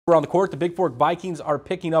On the court, the Bigfork Vikings are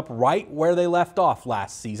picking up right where they left off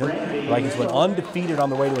last season. The Vikings went undefeated on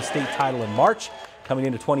their way to a state title in March. Coming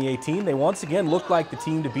into 2018, they once again look like the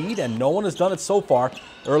team to beat, and no one has done it so far.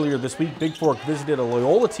 Earlier this week, Bigfork visited a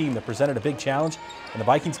Loyola team that presented a big challenge, and the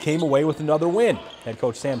Vikings came away with another win. Head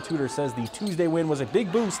coach Sam Tudor says the Tuesday win was a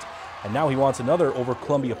big boost, and now he wants another over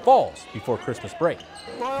Columbia Falls before Christmas break.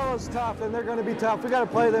 Loyola's tough, and they're going to be tough. We got to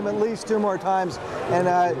play them at least 2 more times, and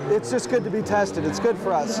it's just good to be tested. It's good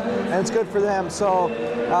for us, and it's good for them. So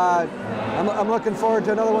I'm looking forward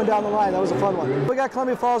to another one down the line. That was a fun one. We got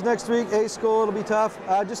Columbia Falls next week. A school, it'll be tough.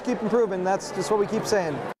 Just keep improving. That's just what we keep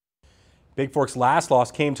saying. Bigfork's last loss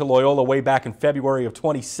came to Loyola way back in February of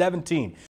 2017.